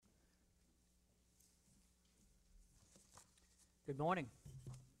Good morning.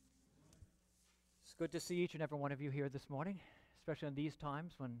 It's good to see each and every one of you here this morning, especially in these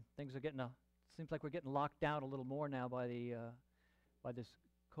times when things are seems like we're getting locked down a little more now by this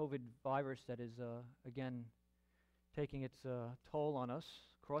COVID virus that is again taking its toll on us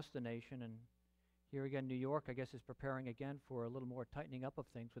across the nation. And here again, New York, I guess, is preparing again for a little more tightening up of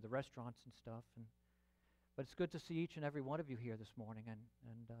things with the restaurants and stuff. But it's good to see each and every one of you here this morning, and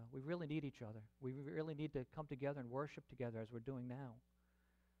we really need each other. We really need to come together and worship together as we're doing now.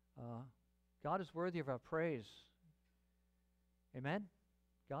 God is worthy of our praise. Amen?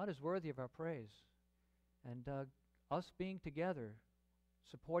 God is worthy of our praise. And us being together,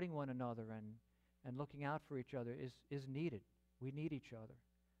 supporting one another and looking out for each other is needed. We need each other.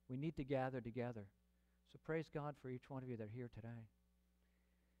 We need to gather together. So praise God for each one of you that are here today.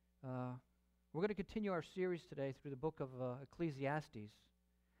 We're going to continue our series today through the book of Ecclesiastes.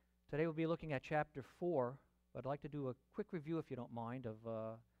 Today we'll be looking at chapter 4, but I'd like to do a quick review, if you don't mind, of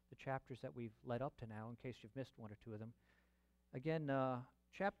the chapters that we've led up to now, in case you've missed one or two of them. Again,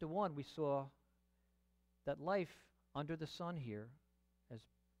 chapter 1, we saw that life under the sun here,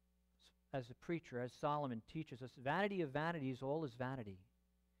 as a preacher, as Solomon teaches us, vanity of vanities, all is vanity.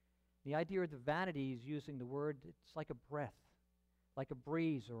 The idea of the vanity is using the word, it's like a breath, like a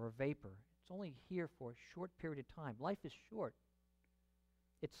breeze or a vapor. It's only here for a short period of time. Life is short.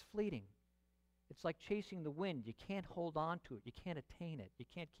 It's fleeting. It's like chasing the wind. You can't hold on to it. You can't attain it. You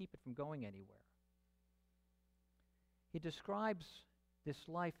can't keep it from going anywhere. He describes this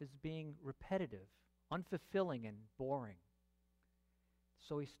life as being repetitive, unfulfilling, and boring.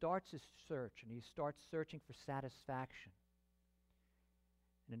 So he starts his search, and he starts searching for satisfaction.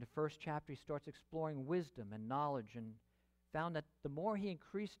 And in the first chapter, he starts exploring wisdom and knowledge, and found that the more he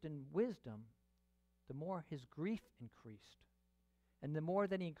increased in wisdom, the more his grief increased. And the more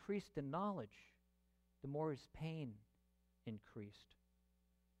that he increased in knowledge, the more his pain increased.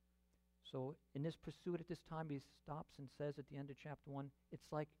 So in this pursuit at this time, he stops and says at the end of chapter 1, it's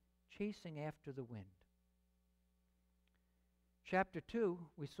like chasing after the wind. Chapter 2,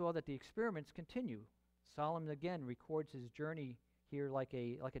 we saw that the experiments continue. Solomon again records his journey here like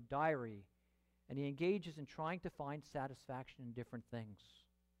a diary, and he engages in trying to find satisfaction in different things.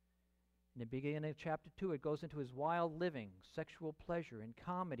 In the beginning of chapter 2, it goes into his wild living, sexual pleasure, and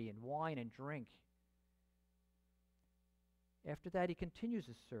comedy, and wine and drink. After that, he continues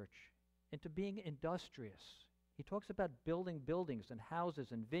his search into being industrious. He talks about building buildings and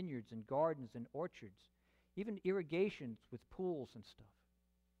houses and vineyards and gardens and orchards, even irrigations with pools and stuff.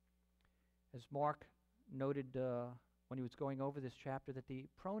 As Mark noted when he was going over this chapter, that the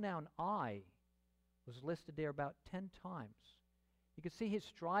pronoun I was listed there about 10 times. You could see his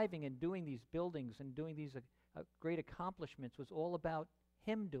striving in doing these buildings and doing these great accomplishments was all about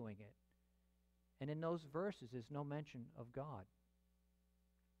him doing it. And in those verses is no mention of God.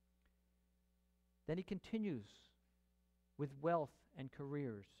 Then he continues with wealth and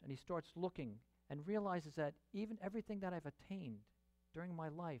careers, and he starts looking and realizes that even everything that I've attained during my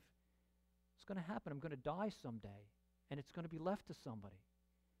life is going to happen. I'm going to die someday, and it's going to be left to somebody.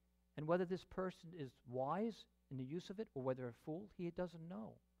 And whether this person is wise in the use of it or whether a fool, he doesn't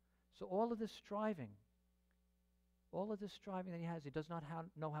know. So all of this striving that he has, he does not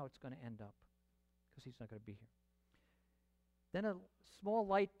know how it's going to end up because he's not going to be here. Then a small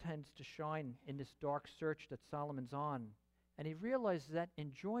light tends to shine in this dark search that Solomon's on, and he realizes that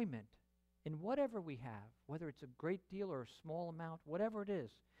enjoyment in whatever we have, whether it's a great deal or a small amount, whatever it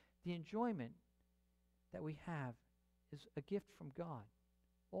is, the enjoyment that we have is a gift from God.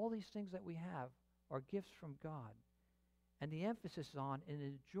 All these things that we have are gifts from God. And the emphasis is on in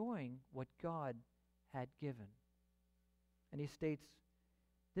enjoying what God had given. And he states,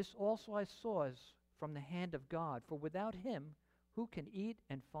 this also I saw is from the hand of God, for without him, who can eat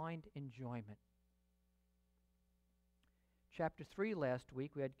and find enjoyment? Chapter 3 last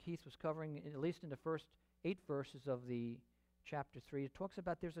week, Keith was covering, at least in the first 8 verses of the chapter 3, it talks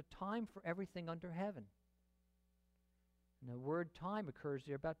about there's a time for everything under heaven. And the word time occurs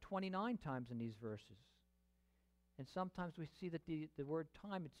there about 29 times in these verses. And sometimes we see that the word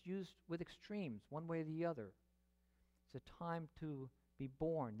time, it's used with extremes, one way or the other. It's a time to be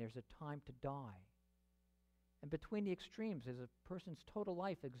born. There's a time to die. And between the extremes is a person's total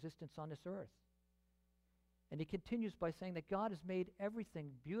life existence on this earth. And he continues by saying that God has made everything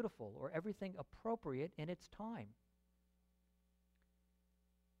beautiful or everything appropriate in its time.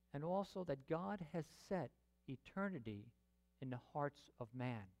 And also that God has set eternity in the hearts of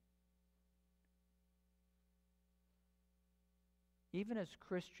man. Even as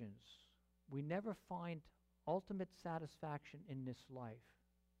Christians, we never find ultimate satisfaction in this life.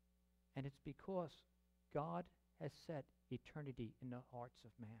 And it's because God has set eternity in the hearts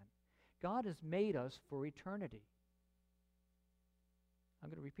of man. God has made us for eternity. I'm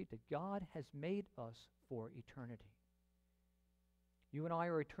going to repeat that. God has made us for eternity. You and I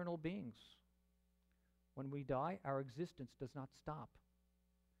are eternal beings. When we die, our existence does not stop.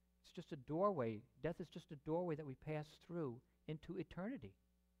 It's just a doorway. Death is just a doorway that we pass through into eternity.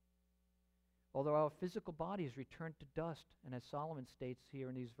 Although our physical bodies return to dust, and as Solomon states here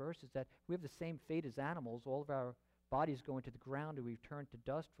in these verses, that we have the same fate as animals, all of our bodies go into the ground and we return to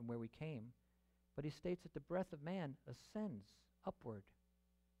dust from where we came. But he states that the breath of man ascends upward,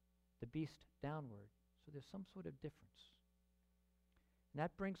 the beast downward. So there's some sort of difference. And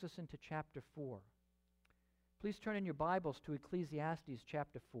that brings us into chapter 4. Please turn in your Bibles to Ecclesiastes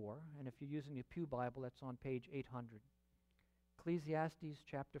chapter 4, and if you're using the Pew Bible, that's on page 800. Ecclesiastes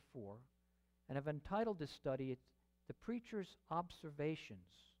chapter 4, and I've entitled this study, it's The Preacher's Observations.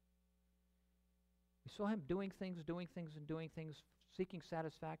 We saw him doing things, seeking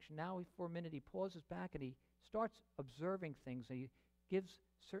satisfaction. Now, for a minute, he pauses back and he starts observing things, and he gives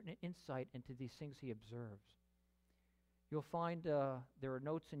certain insight into these things he observes. You'll find there are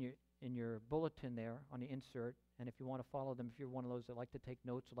notes in your bulletin there on the insert, and if you want to follow them, if you're one of those that like to take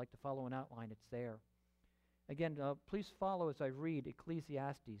notes or like to follow an outline, it's there. Again, please follow as I read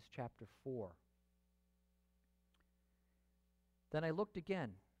Ecclesiastes chapter 4. Then I looked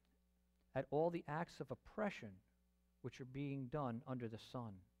again at all the acts of oppression which are being done under the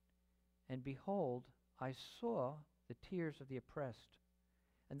sun. And behold, I saw the tears of the oppressed,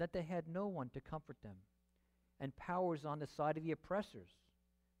 and that they had no one to comfort them, and powers on the side of the oppressors,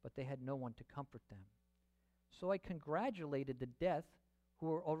 but they had no one to comfort them. So I congratulated the dead who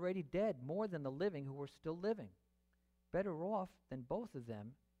were already dead more than the living who were still living. Better off than both of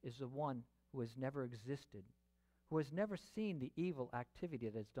them is the one who has never existed, who has never seen the evil activity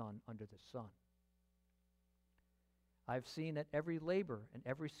that is done under the sun. I've seen that every labor and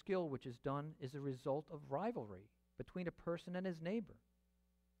every skill which is done is a result of rivalry between a person and his neighbor.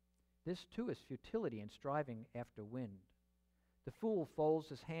 This too is futility and striving after wind. The fool folds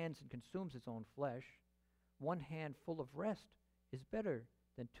his hands and consumes his own flesh. One hand full of rest is better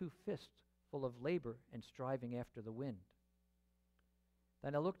than 2 fists full of labor and striving after the wind.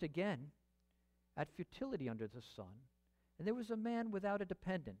 Then I looked again at futility under the sun, and there was a man without a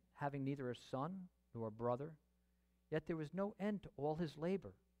dependent, having neither a son nor a brother, yet there was no end to all his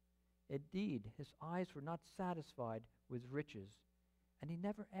labor. Indeed, his eyes were not satisfied with riches, and he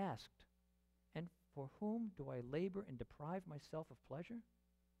never asked, and for whom do I labor and deprive myself of pleasure?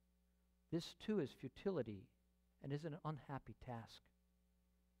 This too is futility and is an unhappy task.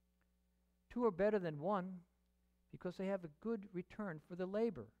 2 are better than 1 because they have a good return for the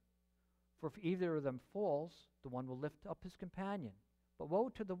labor. For if either of them falls, the one will lift up his companion. But woe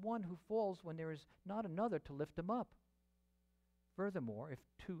to the one who falls when there is not another to lift him up. Furthermore, if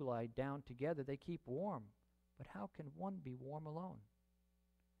 2 lie down together, they keep warm. But how can one be warm alone?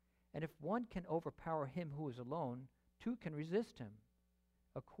 And if one can overpower him who is alone, 2 can resist him.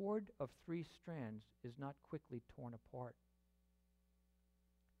 A cord of 3 strands is not quickly torn apart.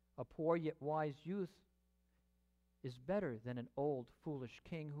 A poor yet wise youth is better than an old foolish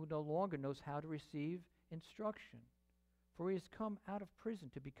king who no longer knows how to receive instruction. For he has come out of prison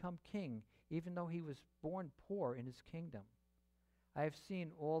to become king, even though he was born poor in his kingdom. I have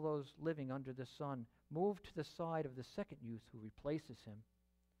seen all those living under the sun move to the side of the second youth who replaces him.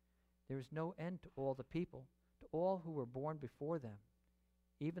 There is no end to all the people, to all who were born before them.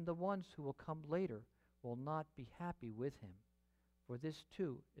 Even the ones who will come later will not be happy with him, for this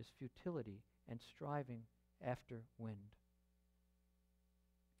too is futility and striving after wind.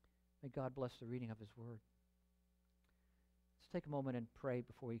 May God bless the reading of his word. Let's take a moment and pray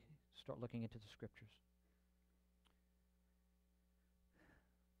before we start looking into the scriptures.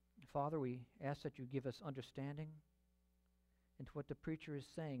 Father, we ask that you give us understanding into what the preacher is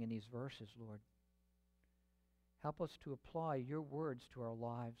saying in these verses, Lord. Help us to apply your words to our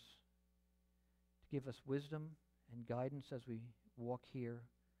lives, to give us wisdom and guidance as we walk here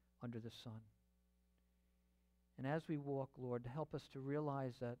under the sun. And as we walk, Lord, help us to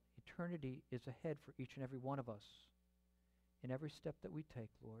realize that eternity is ahead for each and every one of us. In every step that we take,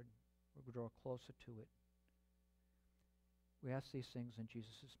 Lord, we'll draw closer to it. We ask these things in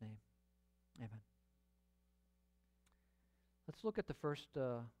Jesus' name. Amen. Let's look at the first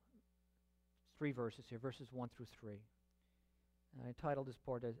 3 verses here, verses 1 through 3. And I titled this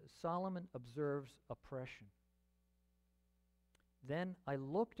part as Solomon Observes Oppression. Then I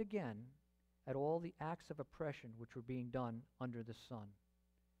looked again at all the acts of oppression which were being done under the sun.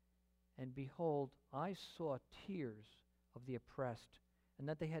 And behold, I saw tears of the oppressed, and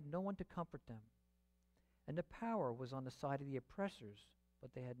that they had no one to comfort them. and the power was on the side of the oppressors,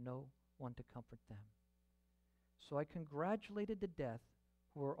 but they had no one to comfort them. So I congratulated the dead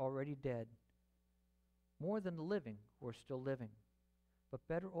who were already dead, more than the living who are still living. But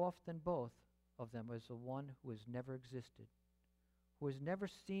better off than both of them was the one who has never existed, who has never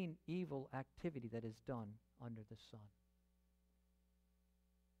seen evil activity that is done under the sun.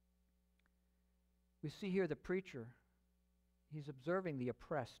 We see here the preacher. He's observing the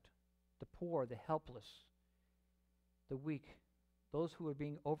oppressed, the poor, the helpless, the weak, those who are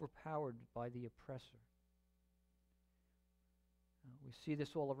being overpowered by the oppressor. We see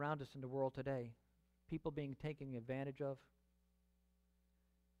this all around us in the world today. People being taken advantage of.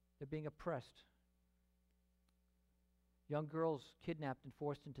 They're being oppressed. Young girls kidnapped and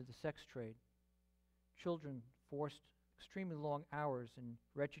forced into the sex trade. Children forced extremely long hours in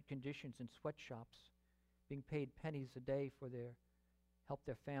wretched conditions in sweatshops, being paid pennies a day for help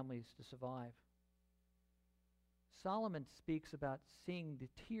their families to survive. Solomon speaks about seeing the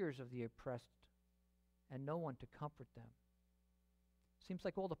tears of the oppressed and no one to comfort them. Seems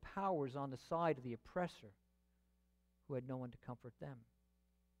like all the power is on the side of the oppressor who had no one to comfort them.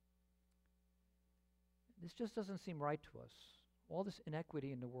 This just doesn't seem right to us. All this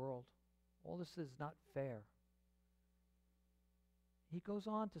inequity in the world, all this is not fair. He goes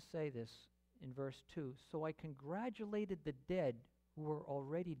on to say this in verse 2, so I congratulated the dead who were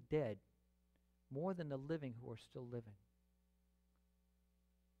already dead, more than the living who are still living.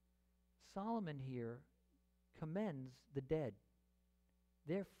 Solomon here commends the dead.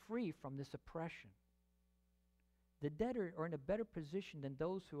 They're free from this oppression. The dead are in a better position than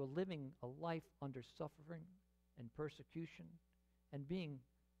those who are living a life under suffering and persecution and being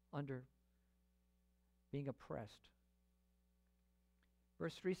oppressed.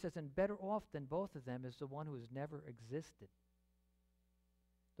 Verse 3 says, and better off than both of them is the one who has never existed.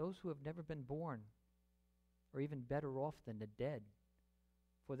 Those who have never been born are even better off than the dead,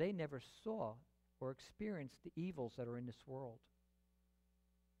 for they never saw or experienced the evils that are in this world.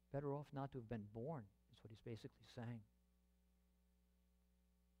 Better off not to have been born, is what he's basically saying.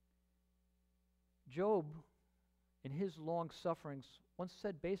 Job, in his long sufferings, once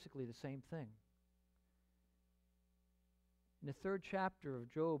said basically the same thing. In the 3rd chapter of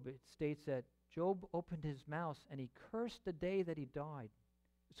Job, it states that Job opened his mouth and he cursed the day that he died.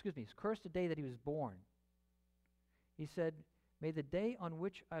 He cursed the day that he was born. He said, may the day on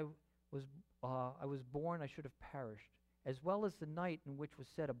which I was born I should have perished, as well as the night in which was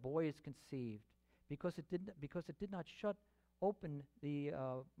said a boy is conceived, because it did not shut open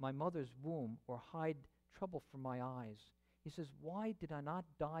my mother's womb or hide trouble from my eyes. He says, why did I not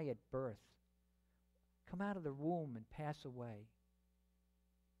die at birth? Come out of the womb and pass away.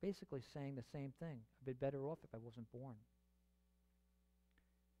 Basically saying the same thing. I'd be better off if I wasn't born.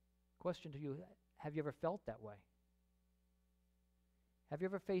 Question to you, have you ever felt that way? Have you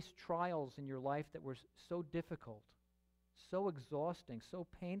ever faced trials in your life that were so difficult, so exhausting, so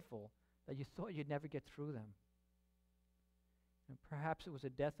painful that you thought you'd never get through them? And perhaps it was a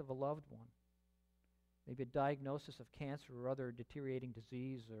death of a loved one, maybe a diagnosis of cancer or other deteriorating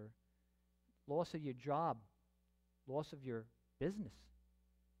disease, or loss of your job, loss of your business.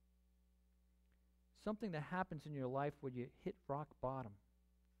 Something that happens in your life where you hit rock bottom.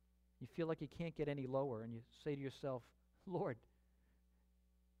 You feel like you can't get any lower, and you say to yourself, Lord,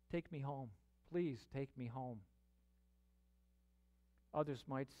 take me home. Please take me home. Others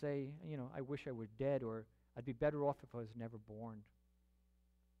might say, I wish I were dead, or I'd be better off if I was never born.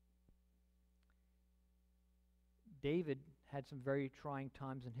 David had some very trying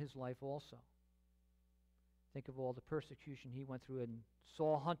times in his life also. Think of all the persecution he went through, and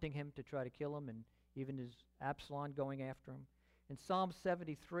Saul hunting him to try to kill him, and even his Absalom going after him. In Psalm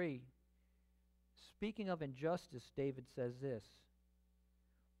 73, speaking of injustice, David says this,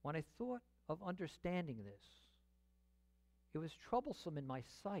 when I thought of understanding this, it was troublesome in my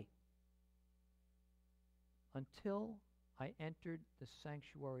sight until I entered the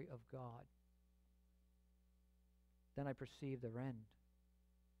sanctuary of God. Then I perceived their end.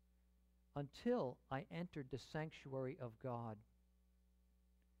 Until I entered the sanctuary of God.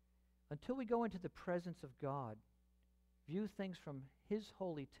 Until we go into the presence of God, view things from His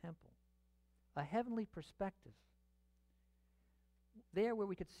holy temple, a heavenly perspective, there where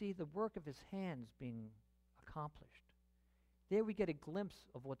we could see the work of His hands being accomplished. There we get a glimpse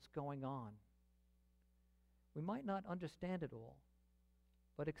of what's going on. We might not understand it all,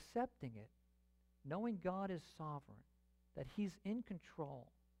 but accepting it, knowing God is sovereign, that He's in control,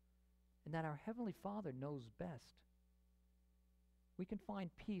 and that our Heavenly Father knows best, we can find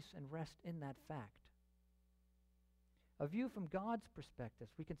peace and rest in that fact. A view from God's perspective.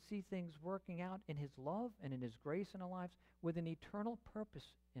 We can see things working out in His love and in His grace in our lives with an eternal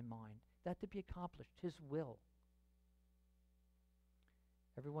purpose in mind, that to be accomplished, His will.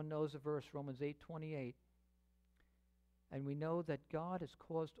 Everyone knows the verse, Romans 8:28. And we know that God has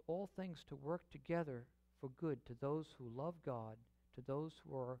caused all things to work together for good to those who love God, to those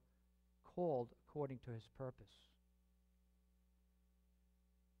who are called according to His purpose.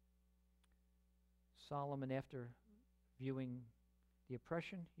 Solomon, after viewing the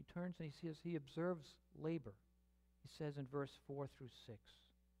oppression, he turns and he observes labor. He says in verse 4 through 6,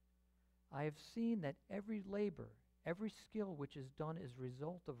 I have seen that every labor, every skill which is done is a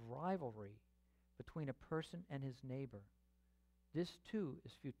result of rivalry between a person and his neighbor. This too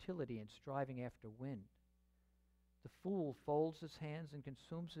is futility and striving after wind. The fool folds his hands and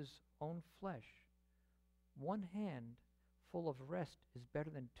consumes his own flesh. One hand full of rest is better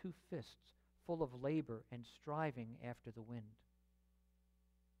than two fists full of labor and striving after the wind.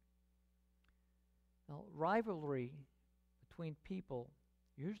 Now, rivalry between people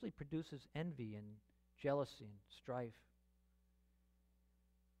usually produces envy and jealousy and strife.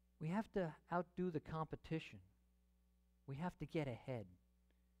 We have to outdo the competition. We have to get ahead.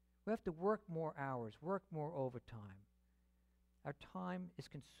 We have to work more hours, work more overtime. Our time is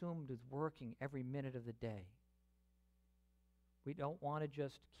consumed with working every minute of the day. We don't want to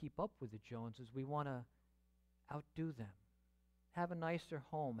just keep up with the Joneses. We want to outdo them. Have a nicer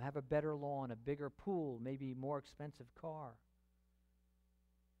home, have a better lawn, a bigger pool, maybe a more expensive car.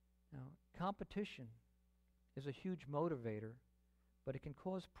 Now, competition is a huge motivator, but it can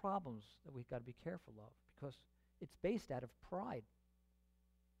cause problems that we've got to be careful of because it's based out of pride.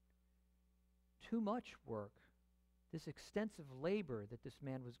 Too much work, this extensive labor that this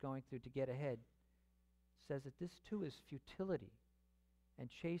man was going through to get ahead, says that this too is futility and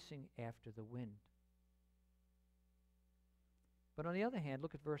chasing after the wind. But on the other hand,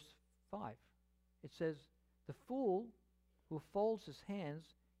 look at verse 5. It says, the fool who folds his hands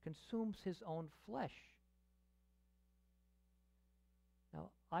consumes his own flesh. Now,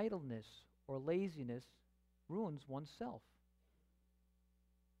 idleness or laziness ruins oneself.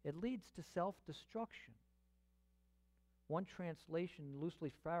 It leads to self-destruction. One translation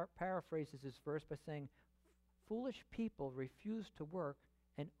loosely paraphrases this verse by saying, foolish people refuse to work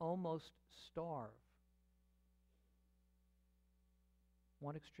and almost starve.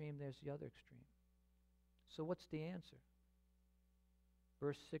 One extreme, there's the other extreme. So what's the answer?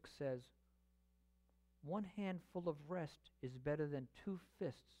 Verse 6 says, one hand full of rest is better than two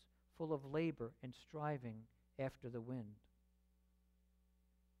fists full of labor and striving after the wind.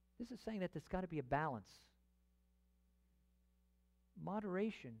 This is saying that there's got to be a balance.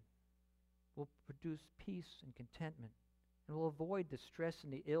 Moderation will produce peace and contentment and will avoid the stress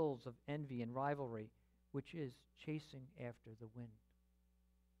and the ills of envy and rivalry, which is chasing after the wind.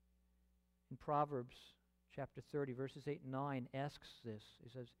 In Proverbs chapter 30, verses 8 and 9 asks this.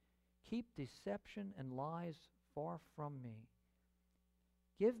 It says, keep deception and lies far from me.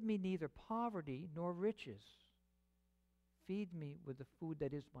 Give me neither poverty nor riches. Feed me with the food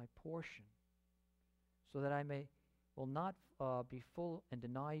that is my portion, so that I will not be full and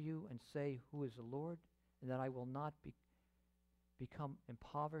deny you and say, who is the Lord? And that I will not become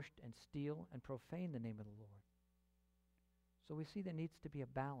impoverished and steal and profane the name of the Lord. So we see there needs to be a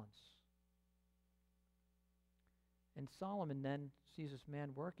balance. And Solomon then sees this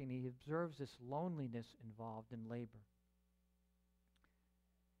man working. He observes this loneliness involved in labor.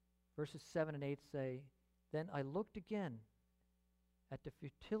 Verses 7 and 8 say, then I looked again at the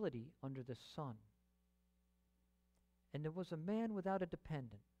futility under the sun. And there was a man without a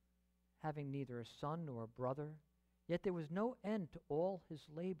dependent, having neither a son nor a brother, yet there was no end to all his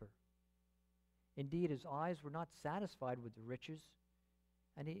labor. Indeed, his eyes were not satisfied with the riches,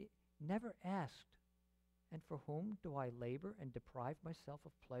 and he never asked, and for whom do I labor and deprive myself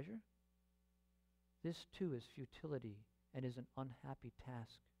of pleasure? This too is futility and is an unhappy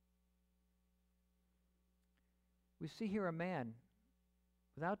task. We see here a man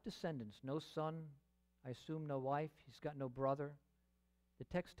without descendants, no son, I assume no wife, he's got no brother. The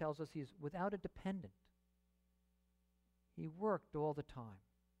text tells us he's without a dependent. He worked all the time.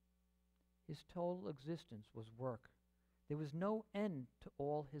 His total existence was work. There was no end to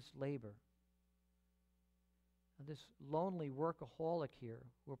all his labor. Now, this lonely workaholic here,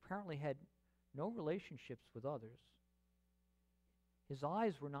 who apparently had no relationships with others, his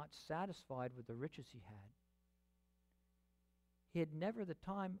eyes were not satisfied with the riches he had. He had never the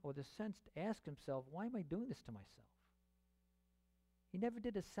time or the sense to ask himself, why am I doing this to myself? He never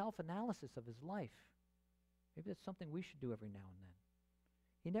did a self-analysis of his life. Maybe that's something we should do every now and then.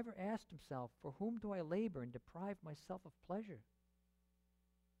 He never asked himself, for whom do I labor and deprive myself of pleasure?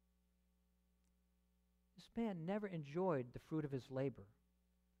 This man never enjoyed the fruit of his labor.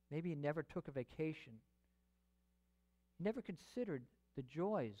 Maybe he never took a vacation. He never considered the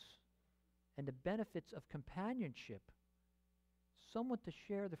joys and the benefits of companionship, someone to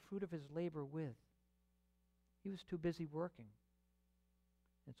share the fruit of his labor with. He was too busy working.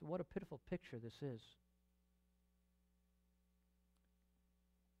 And so what a pitiful picture this is.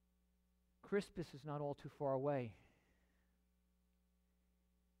 Christmas is not all too far away.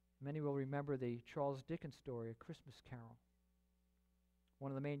 Many will remember the Charles Dickens story, A Christmas Carol.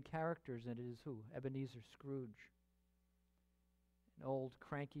 One of the main characters in it is who? Ebenezer Scrooge. An old,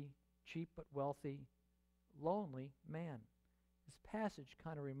 cranky, cheap but wealthy, lonely man. This passage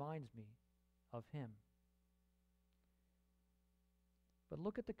kind of reminds me of him. But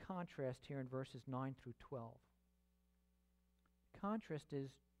look at the contrast here in verses 9 through 12. The contrast is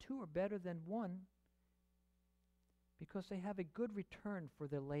two are better than one because they have a good return for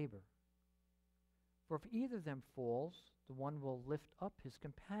their labor. For if either of them falls, the one will lift up his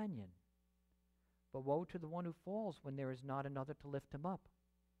companion. But woe to the one who falls when there is not another to lift him up.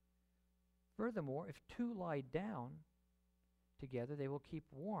 Furthermore, if two lie down together, they will keep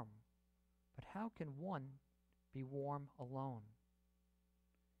warm. But how can one be warm alone?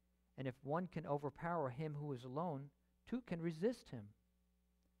 And if one can overpower him who is alone, two can resist him.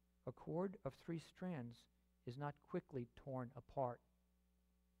 A cord of 3 strands is not quickly torn apart.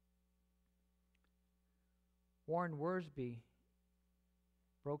 Warren Wiersbe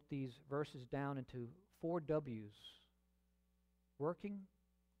broke these verses down into 4 W's: working,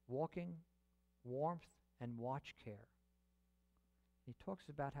 walking, warmth, and watch care. He talks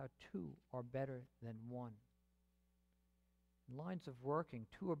about how 2 are better than 1. In lines of working,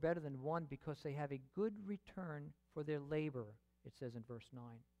 2 are better than 1 because they have a good return for their labor, it says in verse 9.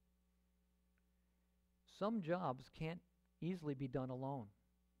 Some jobs can't easily be done alone.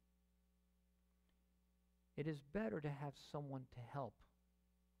 It is better to have someone to help,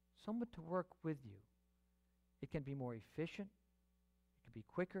 someone to work with you. It can be more efficient, it could be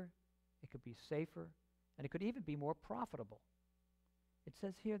quicker, it could be safer, and it could even be more profitable. It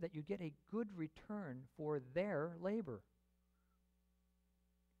says here that you get a good return for their labor.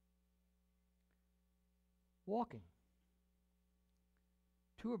 Walking.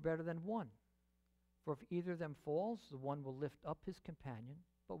 2 are better than 1. For if either of them falls, the one will lift up his companion.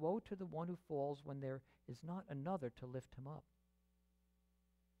 But woe to the one who falls when there is not another to lift him up.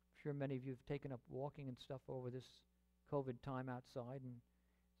 I'm sure many of you have taken up walking and stuff over this COVID time outside. And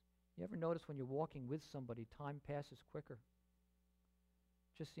you ever notice when you're walking with somebody, time passes quicker?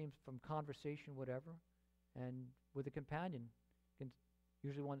 Just seems from conversation, whatever. And with a companion, you can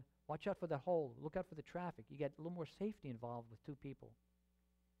usually watch out for the hole, look out for the traffic. You get a little more safety involved with 2 people.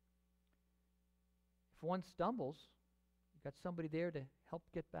 If one stumbles, you've got somebody there to help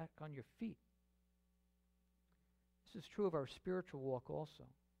get back on your feet. This is true of our spiritual walk also.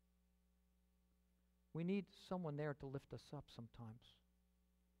 We need someone there to lift us up sometimes.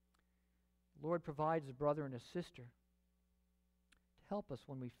 The Lord provides a brother and a sister to help us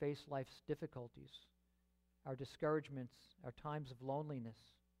when we face life's difficulties, our discouragements, our times of loneliness.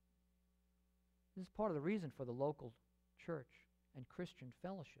 This is part of the reason for the local church and Christian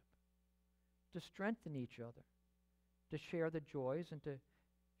fellowship, to strengthen each other, to share the joys and to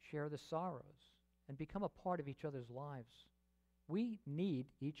share the sorrows, and become a part of each other's lives. We need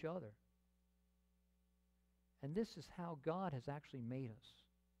each other. And this is how God has actually made us.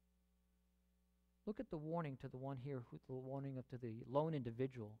 Look at the warning to the one here, the warning to the lone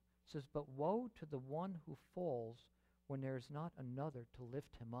individual. It says, but woe to the one who falls when there is not another to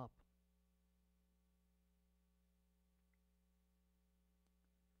lift him up.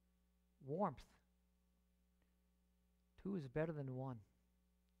 Warmth. 2 is better than 1.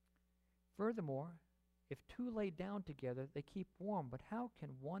 Furthermore, if 2 lay down together, they keep warm. But how can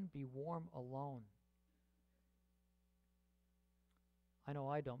one be warm alone? I know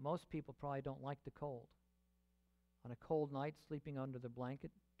I don't. Most people probably don't like the cold. On a cold night, sleeping under the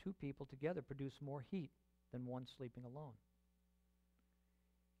blanket, 2 people together produce more heat than 1 sleeping alone.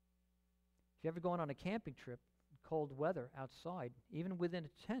 If you're ever going on a camping trip, cold weather outside, even within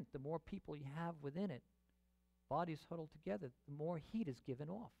a tent, the more people you have within it, bodies huddled together, the more heat is given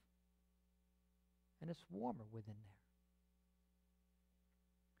off. And it's warmer within there.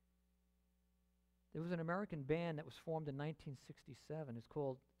 There was an American band that was formed in 1967. It's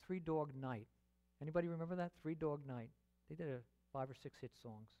called 3 Dog Night. Anybody remember that? 3 Dog Night. They did 5 or 6 hit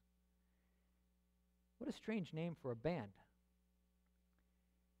songs. What a strange name for a band.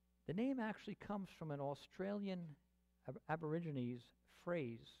 The name actually comes from an Australian Aborigines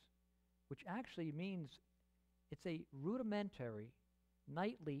phrase, which actually means it's a rudimentary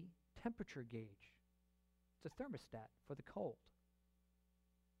nightly temperature gauge. It's a thermostat for the cold.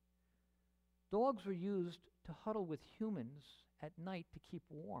 Dogs were used to huddle with humans at night to keep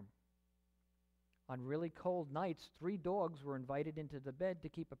warm. On really cold nights, 3 dogs were invited into the bed to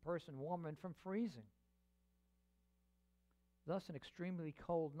keep a person warm and from freezing. Thus, an extremely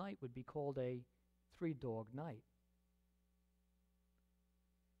cold night would be called a 3-dog night.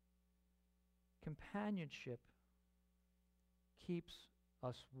 Companionship keeps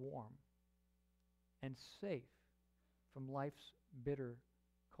us warm and safe from life's bitter,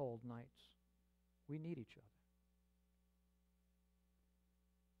 cold nights. We need each other.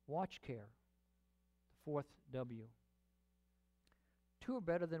 Watch care, the 4th W. 2 are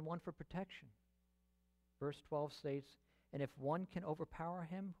better than 1 for protection. Verse 12 states, and if one can overpower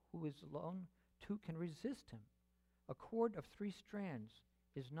him who is alone, 2 can resist him. A cord of 3 strands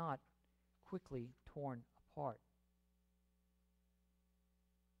is not quickly torn apart.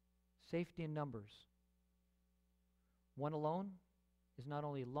 Safety in numbers. 1 alone is not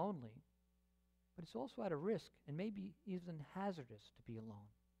only lonely, but it's also at a risk and maybe even hazardous to be alone.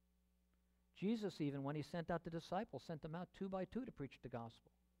 Jesus, even when he sent out the disciples, sent them out 2 by 2 to preach the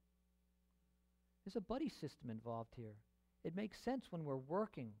gospel. There's a buddy system involved here. It makes sense when we're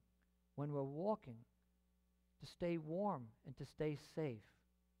working, when we're walking, to stay warm and to stay safe.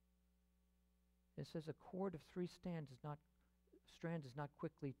 It says a cord of 3 strands is not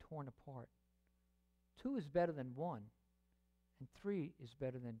quickly torn apart. 2 is better than 1, and 3 is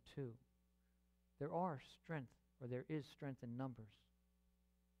better than 2. There is strength in numbers.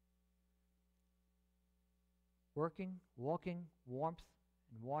 Working, walking, warmth,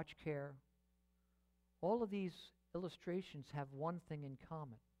 and watch care. All of these illustrations have one thing in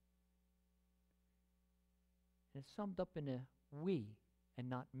common. And it's summed up in a we and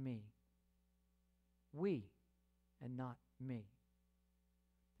not me. We and not me.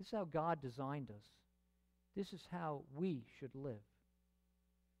 This is how God designed us. This is how we should live.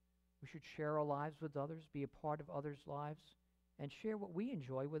 We should share our lives with others, be a part of others' lives, and share what we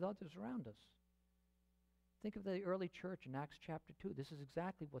enjoy with others around us. Think of the early church in Acts chapter 2. This is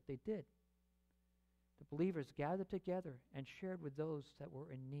exactly what they did. The believers gathered together and shared with those that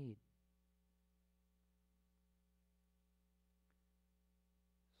were in need.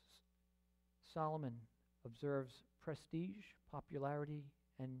 Solomon observes prestige, popularity,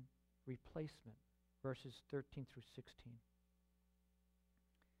 and replacement, verses 13 through 16.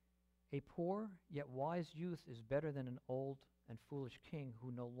 A poor yet wise youth is better than an old and foolish king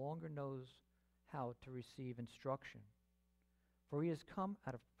who no longer knows how to receive instruction. For he has come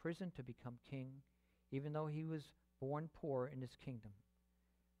out of prison to become king, even though he was born poor in his kingdom.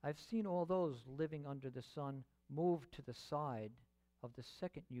 I've seen all those living under the sun move to the side of the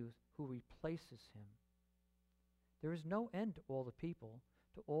second youth who replaces him. There is no end to all the people,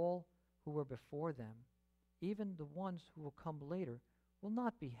 to all who were before them. Even the ones who will come later will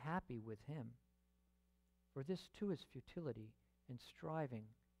not be happy with him. For this too is futility and striving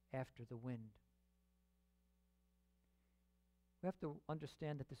after the wind. We have to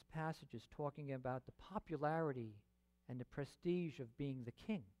understand that this passage is talking about the popularity and the prestige of being the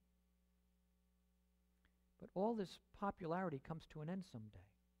king. But all this popularity comes to an end someday,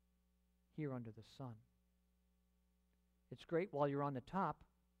 here under the sun. It's great while you're on the top,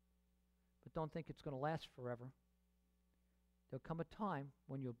 but don't think it's going to last forever. There'll come a time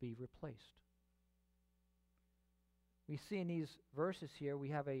when you'll be replaced. We see in these verses here, we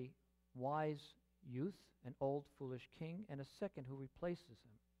have a wise youth, an old foolish king, and a second who replaces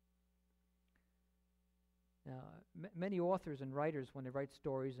him. Now, many authors and writers, when they write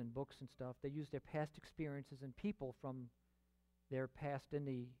stories and books and stuff, they use their past experiences and people from their past in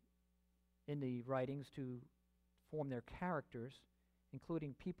the writings to form their characters,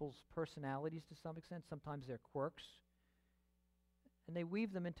 including people's personalities to some extent, sometimes their quirks, and they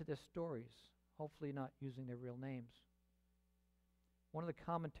weave them into their stories, hopefully not using their real names. One of the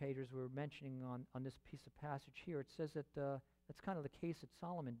commentators we were mentioning on this piece of passage here, it says that that's kind of the case that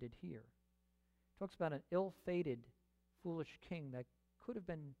Solomon did here. It talks about an ill-fated, foolish king that could have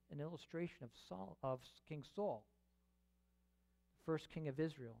been an illustration of King Saul, the first king of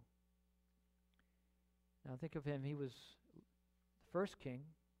Israel. Now think of him, he was the first king.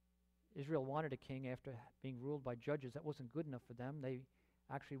 Israel wanted a king after being ruled by judges. That wasn't good enough for them. They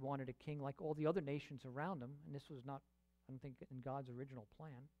actually wanted a king like all the other nations around them, and this was not, I don't think, in God's original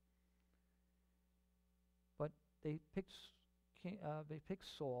plan. But they picked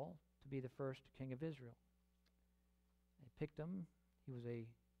Saul to be the first king of Israel. They picked him. He was a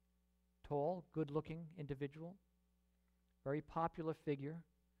tall, good-looking individual. very popular figure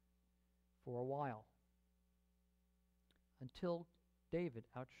for a while, until David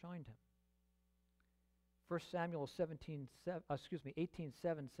outshined him. 1 Samuel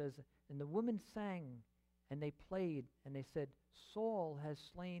 18:7 says, "And the women sang, and they played, and they said, Saul has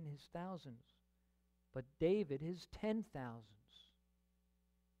slain his thousands, but David his 10,000s."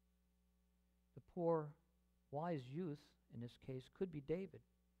 The poor, wise youth, in this case, could be David,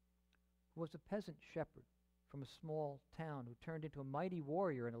 who was a peasant shepherd from a small town who turned into a mighty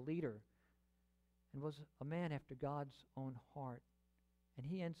warrior and a leader and was a man after God's own heart. And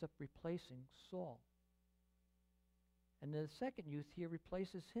he ends up replacing Saul. And the second youth here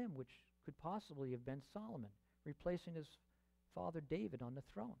replaces him, which could possibly have been Solomon, replacing his father David on the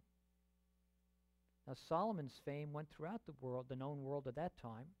throne. Now, Solomon's fame went throughout the world, the known world at that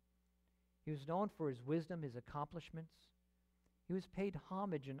time. He was known for his wisdom, his accomplishments. He was paid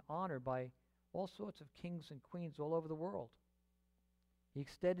homage and honor by all sorts of kings and queens all over the world. He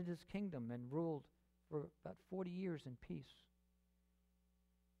extended his kingdom and ruled for about 40 years in peace.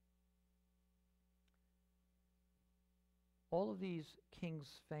 All of these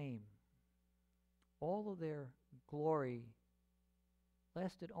kings' fame, all of their glory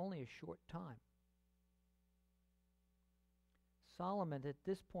lasted only a short time. Solomon, at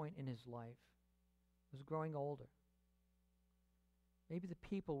this point in his life, was growing older. Maybe the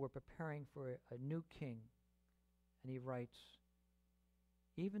people were preparing for a new king, and he writes,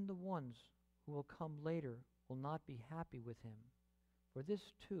 "Even the ones who will come later will not be happy with him, for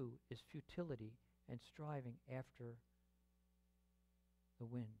this too is futility and striving after the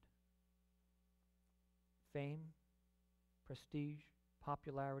wind." Fame, prestige,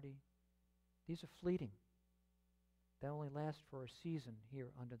 popularity, these are fleeting. They only last for a season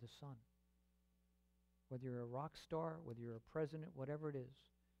here under the sun. Whether you're a rock star, whether you're a president, whatever it is,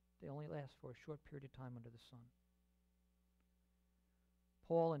 they only last for a short period of time under the sun.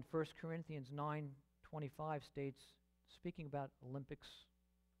 Paul in 1 Corinthians 9:25 states, speaking about Olympics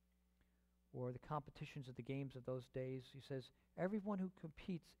or the competitions of the games of those days, he says, "Everyone who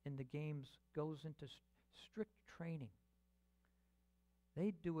competes in the games goes into strict training.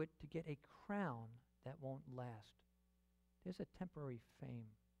 They do it to get a crown that won't last." There's a temporary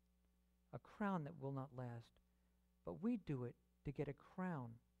fame, a crown that will not last. But we do it to get a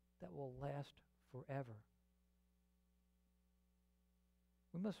crown that will last forever.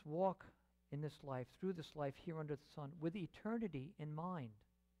 We must walk in this life, through this life here under the sun, with eternity in mind.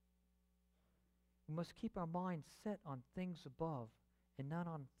 We must keep our minds set on things above and not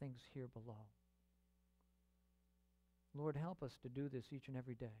on things here below. Lord, help us to do this each and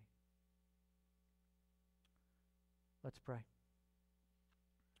every day. Let's pray.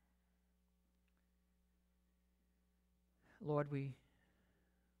 Lord, we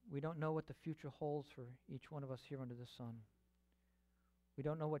don't know what the future holds for each one of us here under the sun. We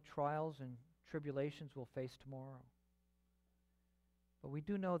don't know what trials and tribulations we'll face tomorrow. But we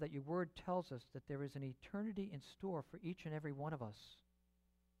do know that your word tells us that there is an eternity in store for each and every one of us.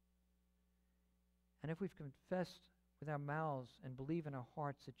 And if we've confessed with our mouths and believe in our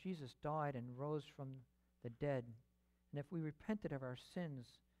hearts that Jesus died and rose from the dead, and if we repented of our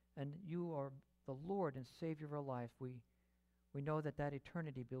sins and you are the Lord and Savior of our life, we know that that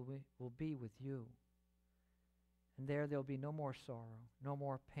eternity will be with you. And there'll be no more sorrow, no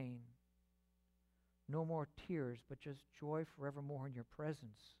more pain, no more tears, but just joy forevermore in your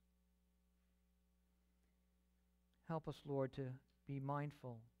presence. Help us, Lord, to be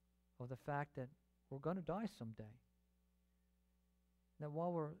mindful of the fact that we're going to die someday. That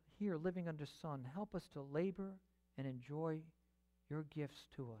while we're here living under sun, help us to labor and enjoy your gifts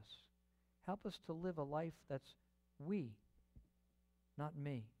to us. Help us to live a life that's we, not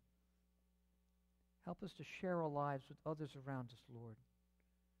me. Help us to share our lives with others around us, Lord,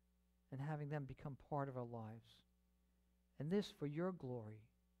 and having them become part of our lives. And this for your glory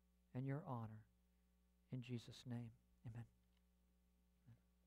and your honor. In Jesus' name, amen.